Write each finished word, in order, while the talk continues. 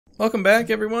Welcome back,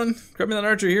 everyone. Criminal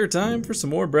Archer here. Time for some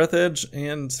more Breathedge,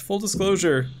 and full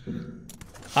disclosure,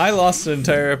 I lost an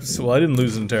entire episode. Well, I didn't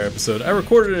lose an entire episode. I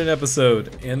recorded an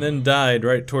episode and then died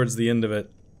right towards the end of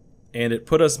it, and it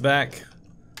put us back,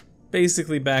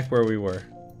 basically back where we were.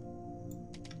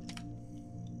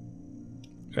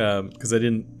 Because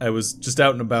I was just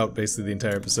out and about basically the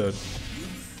entire episode,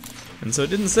 and so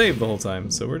it didn't save the whole time.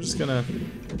 So we're gonna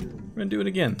do it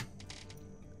again.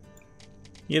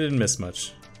 You didn't miss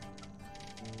much.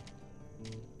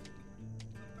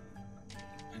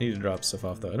 I need to drop stuff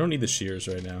off though. I don't need the shears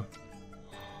right now.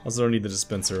 Also don't need the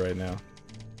dispenser right now.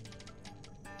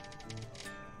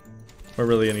 Or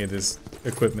really any of this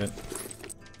equipment.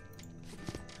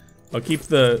 I'll keep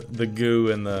the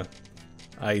goo and the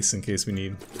ice in case we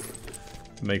need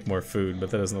to make more food,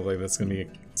 but that doesn't look like that's gonna be a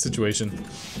situation.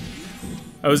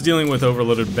 I was dealing with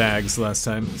overloaded bags last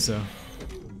time, so.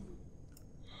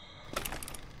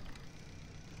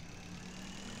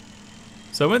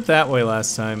 So I went that way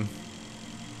last time.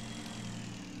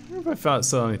 I wonder if I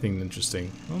saw anything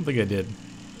interesting. I don't think I did.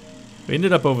 We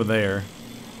ended up over there.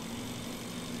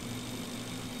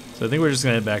 So I think we're just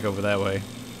gonna head back over that way.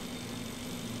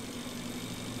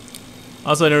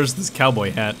 Also, I noticed this cowboy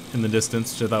hat in the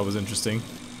distance, which I thought was interesting.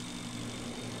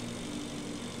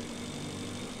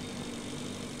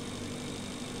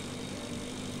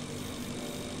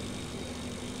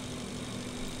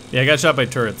 Yeah, I got shot by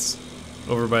turrets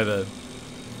over by the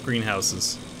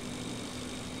greenhouses.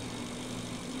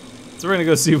 So we're gonna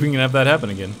go see if we can have that happen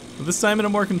again, but this time in a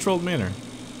more controlled manner.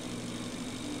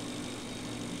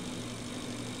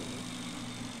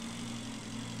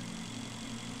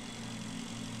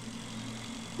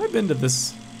 I've been to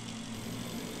this.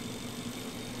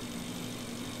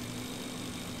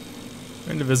 I'm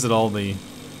trying to visit all the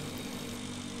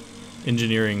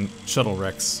engineering shuttle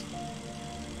wrecks.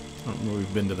 I don't know if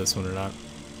we've been to this one or not.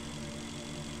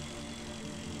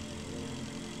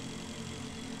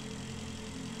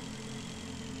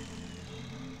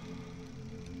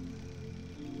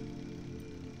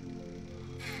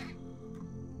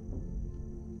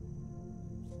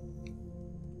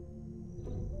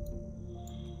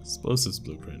 Explosives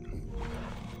blueprint.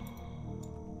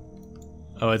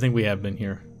 Oh, I think we have been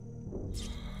here.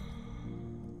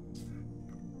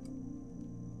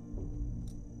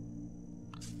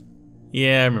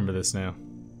 Yeah, I remember this now.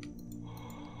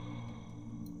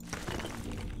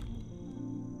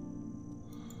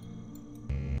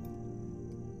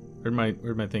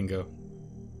 Where'd my thing go?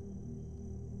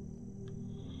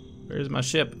 Where's my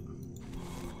ship?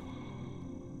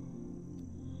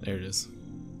 There it is.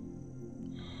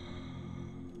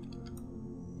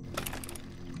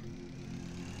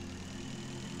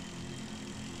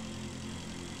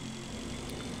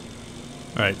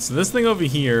 Alright, so this thing over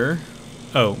here...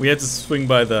 Oh, we had to swing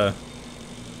by this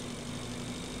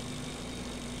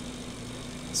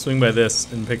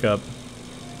and pick up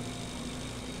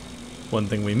one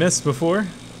thing we missed before,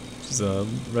 which is a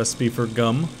recipe for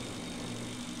gum.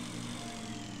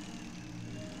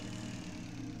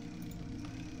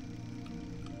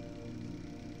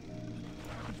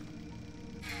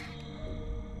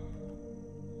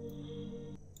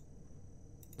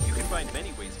 You can find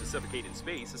many ways to suffocate in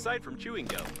space aside from chewing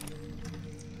gum.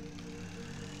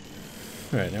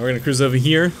 Alright, now we're gonna cruise over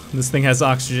here. This thing has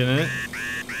oxygen in it.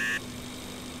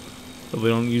 But we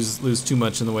don't lose too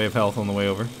much in the way of health on the way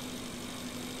over.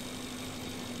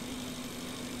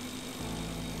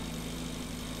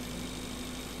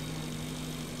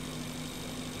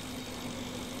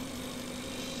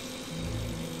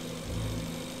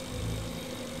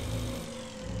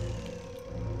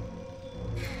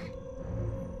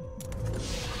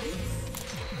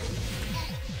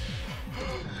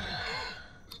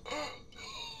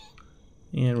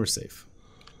 And we're safe.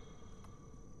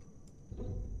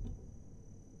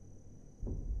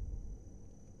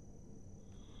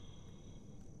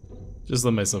 Just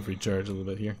let myself recharge a little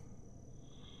bit here.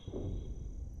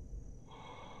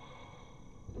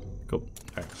 Cool.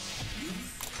 Alright.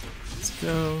 Let's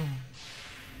go.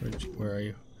 Where are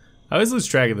you? I always lose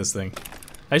track of this thing.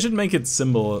 I should make its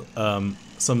symbol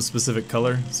some specific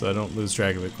color so I don't lose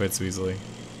track of it quite so easily.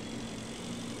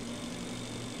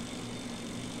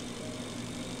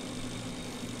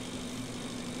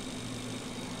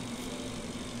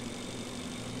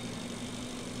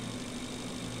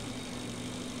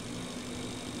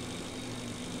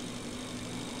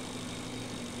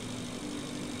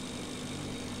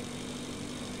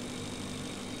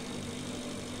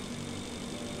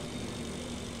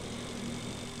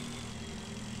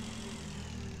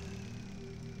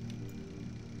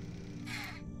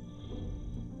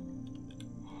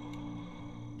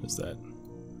 What's that?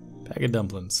 Bag of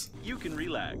dumplings. You can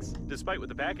relax. Despite what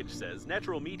the package says,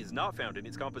 natural meat is not found in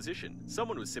its composition.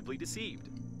 Someone was simply deceived.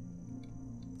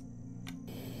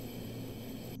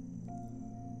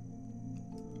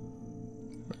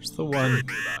 Where's the one?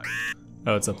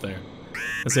 Oh, it's up there.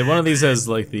 I say one of these has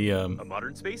like the A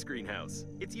modern space greenhouse.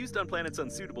 It's used on planets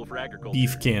unsuitable for agriculture.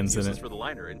 beef cans It's in useless it. for the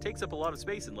liner and takes up a lot of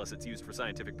space unless it's used for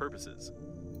scientific purposes.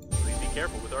 Please be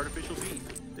careful with artificial beef.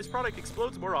 This product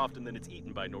explodes more often than it's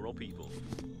eaten by normal people.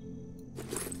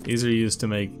 These are used to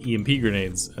make EMP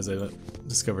grenades, as I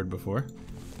discovered before.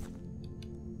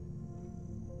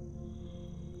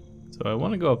 So I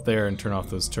want to go up there and turn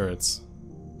off those turrets.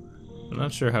 I'm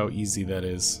not sure how easy that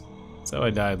is. That's how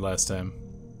I died last time.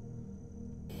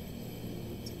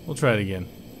 We'll try it again.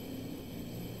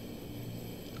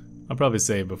 I'll probably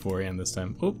save beforehand this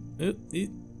time. Oh, there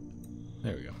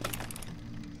we go.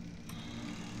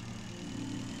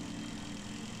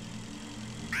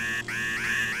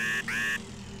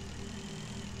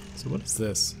 So what is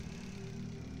this?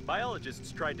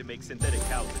 Biologists tried to make synthetic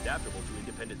cows adaptable to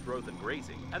independent growth and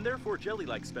grazing, and therefore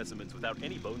jelly-like specimens without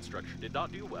any bone structure did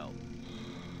not do well.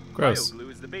 Gross. Bioglue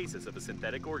is the basis of a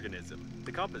synthetic organism.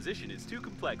 The composition is too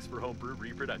complex for homebrew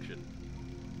reproduction.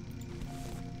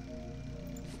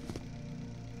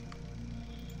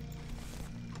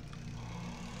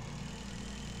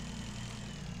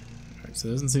 Alright, so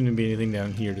there doesn't seem to be anything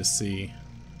down here to see.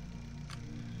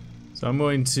 So I'm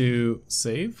going to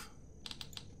save.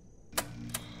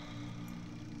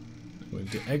 I'm going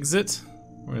to exit.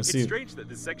 We're going to It's see. strange that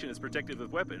this section is protected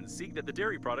with weapons, seeing that the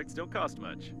dairy products don't cost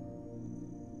much.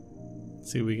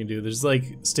 See what we can do. There's like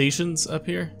stations up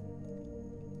here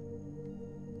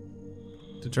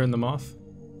to turn them off.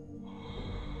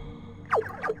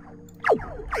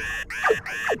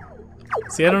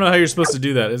 See, I don't know how you're supposed to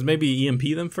do that. Is maybe EMP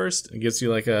them first? It gives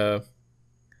you like a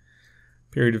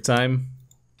period of time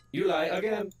You lie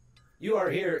again. You are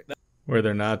here. where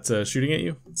they're not shooting at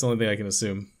you. It's the only thing I can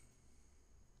assume.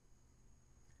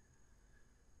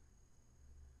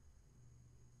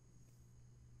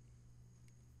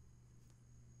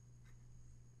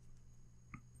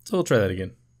 So we'll try that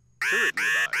again. Turret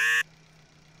nearby.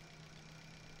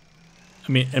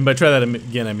 I mean, and by try that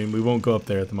again, I mean we won't go up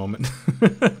there at the moment.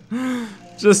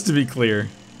 Just to be clear.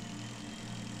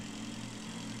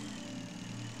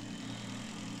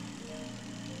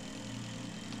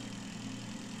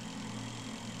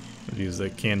 I'll use the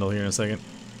candle here in a second.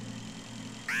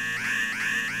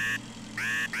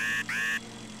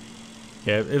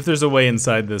 Yeah, if there's a way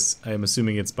inside this, I'm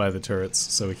assuming it's by the turrets,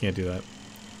 so we can't do that.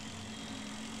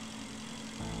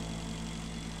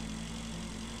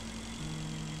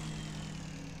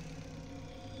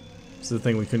 This is the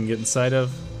thing we couldn't get inside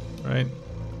of, right?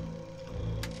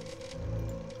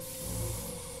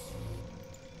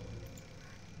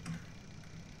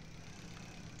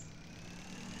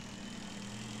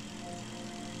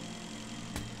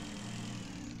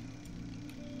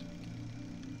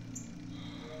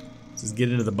 Let's just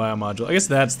get into the biomodule. I guess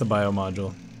that's the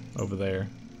biomodule over there.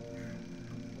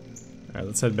 Alright,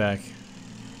 let's head back.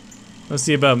 Let's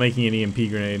see about making an EMP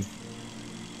grenade.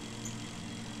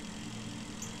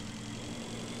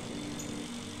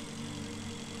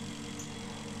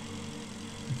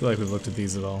 I feel like we've looked at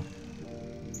these at all.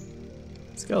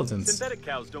 Skeletons. Synthetic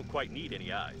cows don't quite need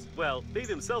any eyes. Well, they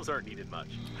themselves aren't needed much.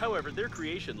 However, their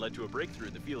creation led to a breakthrough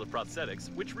in the field of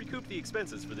prosthetics, which recouped the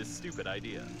expenses for this stupid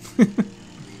idea.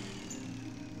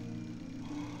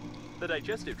 The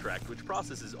digestive tract, which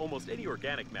processes almost any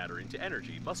organic matter into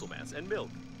energy, muscle mass, and milk.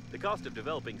 The cost of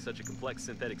developing such a complex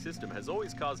synthetic system has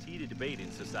always caused heated debate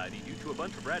in society due to a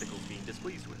bunch of radicals being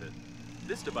displeased with it.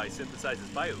 This device synthesizes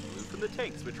bioglue from the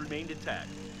tanks which remained intact.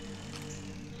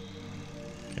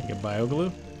 Can I get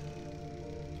bioglue?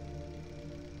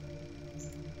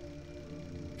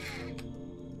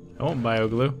 I want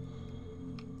bioglue.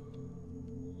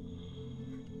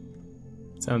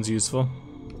 Sounds useful.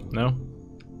 No?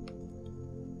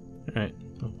 Alright,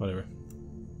 well, whatever.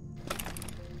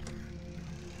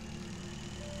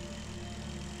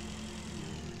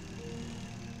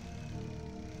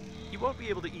 You won't be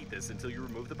able to eat this until you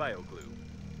remove the bioglue.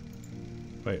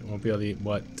 Wait, won't be able to eat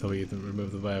what till we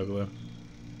remove the bioglue?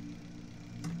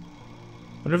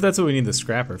 Wonder if that's what we need the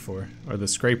scrapper for, or the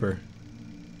scraper.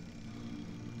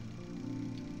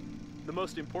 The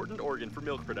most important organ for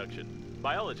milk production.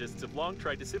 Biologists have long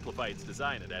tried to simplify its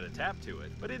design and add a tap to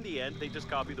it, but in the end, they just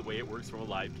copy the way it works from a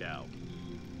live cow.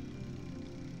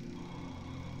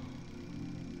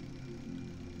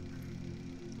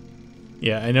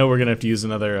 Yeah, I know we're gonna have to use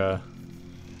another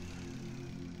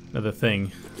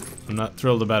thing. I'm not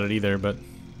thrilled about it either, but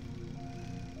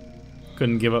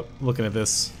couldn't give up looking at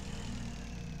this.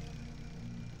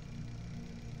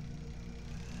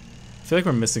 feel like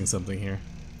we're missing something here.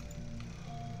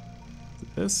 Is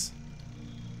it this?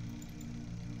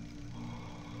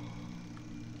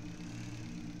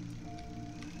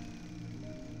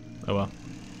 Oh well.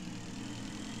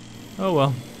 Oh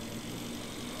well.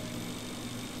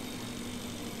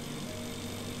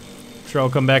 Sure, I'll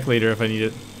come back later if I need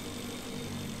it.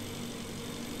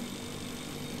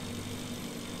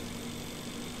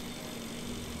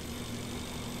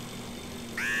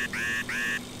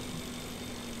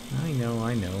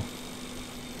 I know.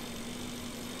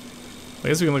 I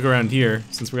guess we can look around here,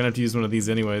 since we're gonna have to use one of these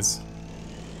anyways.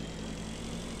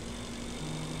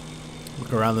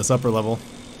 Look around this upper level.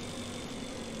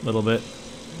 A little bit.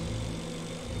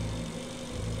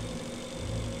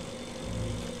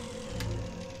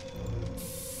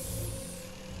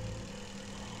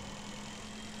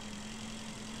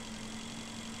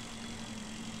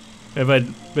 If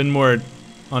I'd been more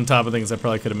on top of things, I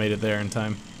probably could have made it there in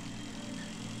time.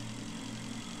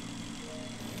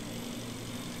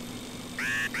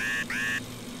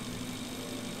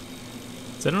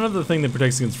 So I don't have the thing that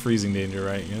protects against freezing danger,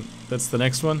 right? Yep. That's the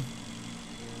next one.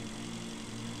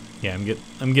 Yeah,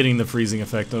 I'm getting the freezing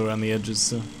effect around the edges,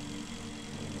 so.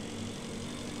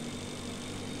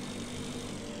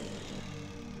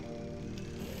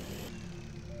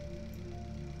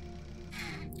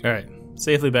 Alright,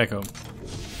 safely back home.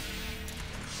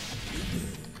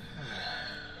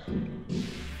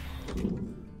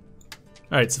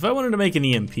 Alright, so if I wanted to make an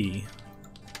EMP,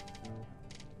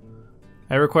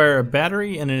 I require a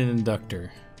battery and an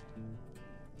inductor.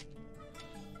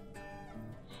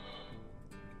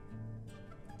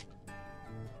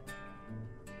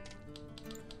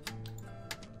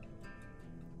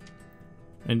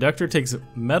 Inductor takes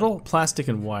metal, plastic,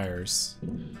 and wires.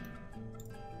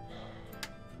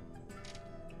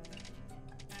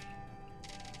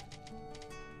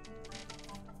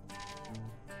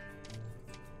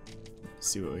 Let's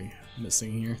see what we're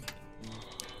missing here.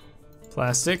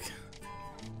 Plastic.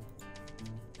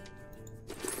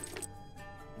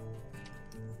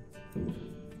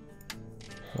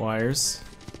 Wires.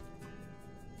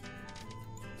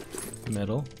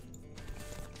 Metal.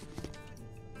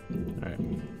 Alright.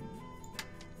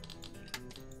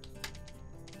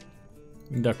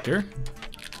 Inductor.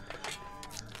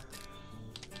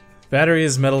 Battery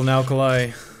is metal and alkali.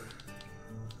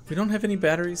 We don't have any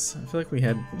batteries? I feel like we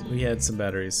had some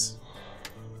batteries.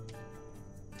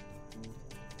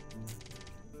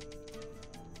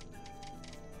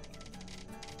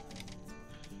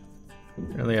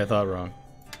 Apparently I thought wrong.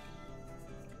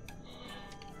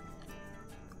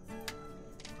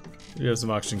 We have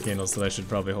some oxygen candles that I should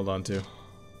probably hold on to.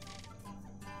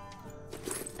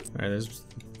 Alright, there's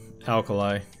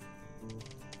alkali.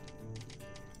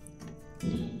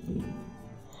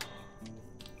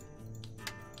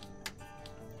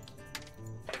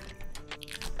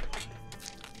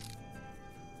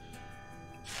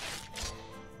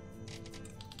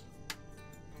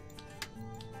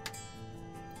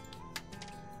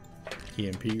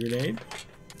 EMP grenade.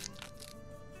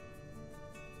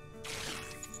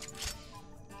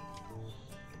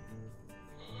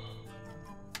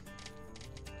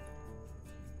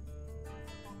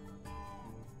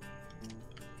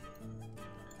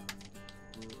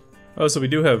 Oh, so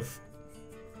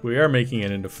we are making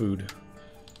it into food.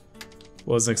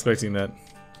 Wasn't expecting that.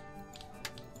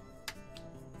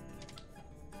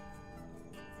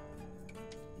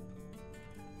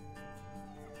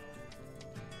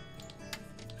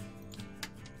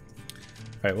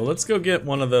 Alright, well let's go get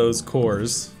one of those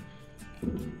cores.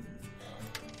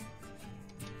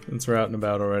 Since we're out and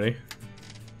about already.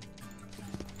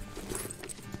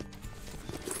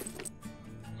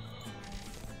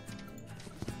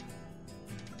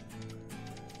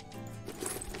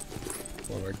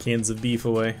 All our cans of beef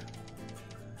away.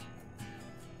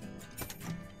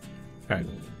 Alright.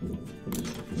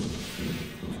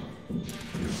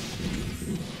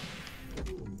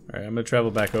 Alright, I'm gonna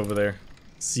travel back over there.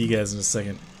 See you guys in a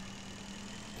second.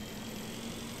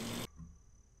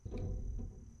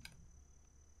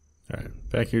 Alright,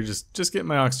 back here, just get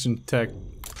my oxygen tech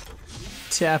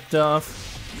tapped off.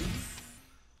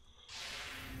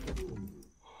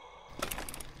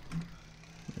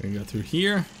 We're gonna go through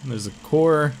here. There's a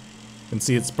core. You can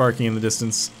see it sparking in the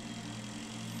distance.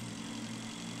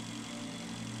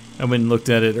 I went and looked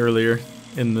at it earlier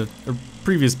in the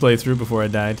previous playthrough before I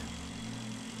died.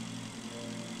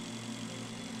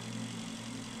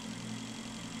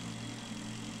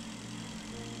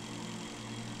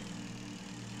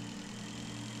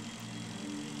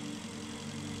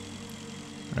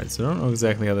 Alright, so I don't know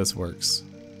exactly how this works.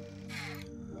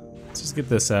 Let's just get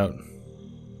this out.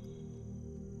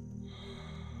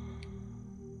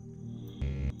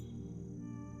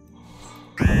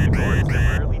 The core is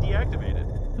temporarily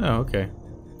deactivated. Oh, okay.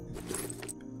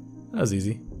 That was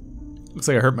easy. Looks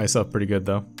like I hurt myself pretty good,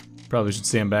 though. Probably should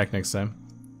stand back next time.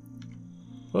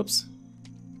 Whoops.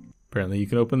 Apparently you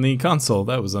can open the console.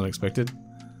 That was unexpected.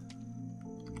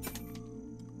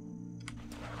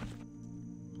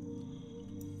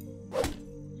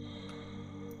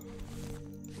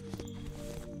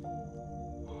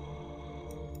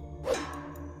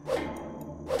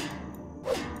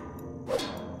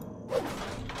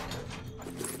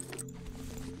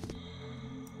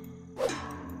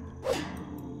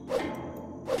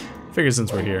 Figure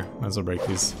since we're here, might as well break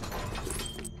these.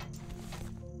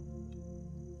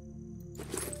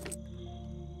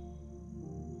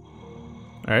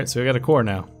 Alright, so we got a core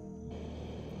now.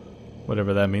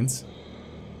 Whatever that means.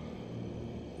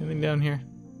 Anything down here?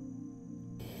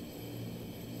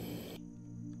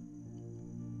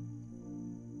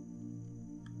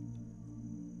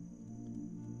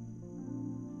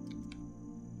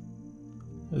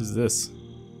 What is this?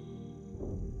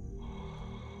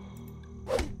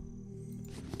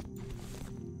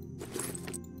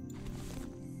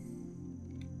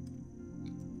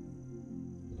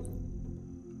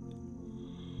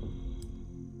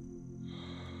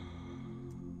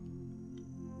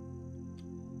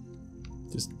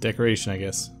 Just decoration, I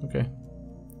guess. Okay.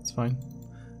 It's fine.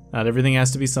 Not everything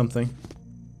has to be something.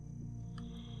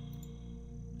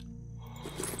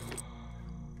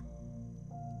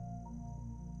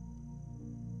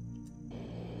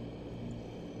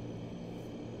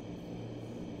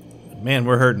 Man,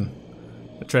 we're hurting.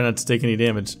 I try not to take any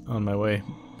damage on my way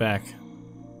back.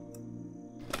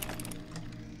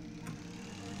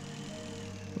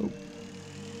 Oh.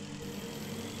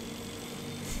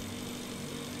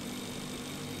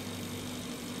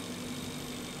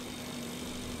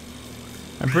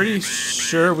 I'm pretty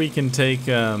sure we can take, we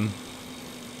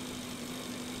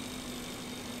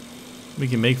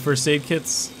can make first aid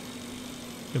kits.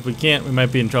 If we can't, we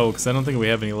might be in trouble because I don't think we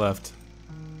have any left.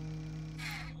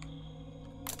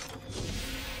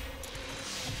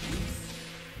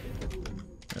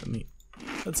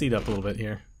 Let's eat up a little bit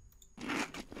here.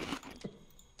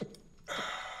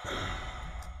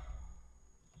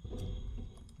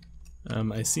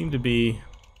 I seem to be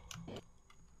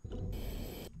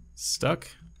stuck.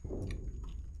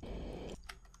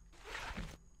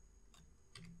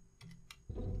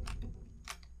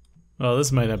 Well,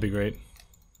 this might not be great.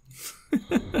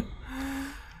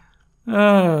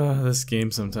 This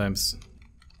game sometimes.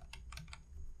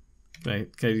 Can I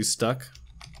do stuck?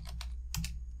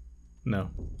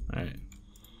 No. Alright.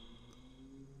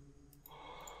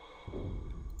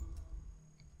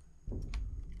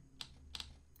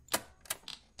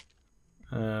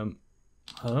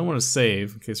 I don't want to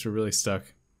save in case we're really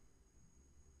stuck.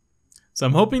 So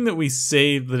I'm hoping that we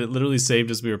saved, that it literally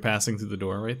saved as we were passing through the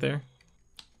door right there.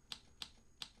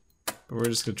 But we're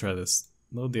just gonna try this.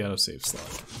 Load the autosave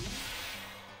slot.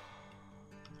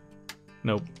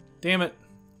 Nope. Damn it.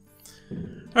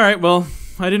 Alright, well,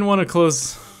 I didn't want to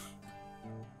close...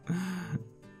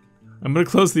 I'm gonna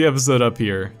close the episode up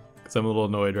here, because I'm a little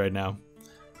annoyed right now.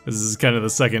 This is kind of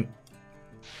the second...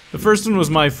 The first one was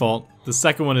my fault. The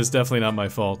second one is definitely not my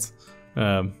fault.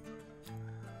 So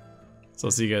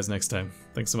I'll see you guys next time.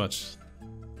 Thanks so much.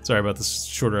 Sorry about this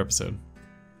shorter episode.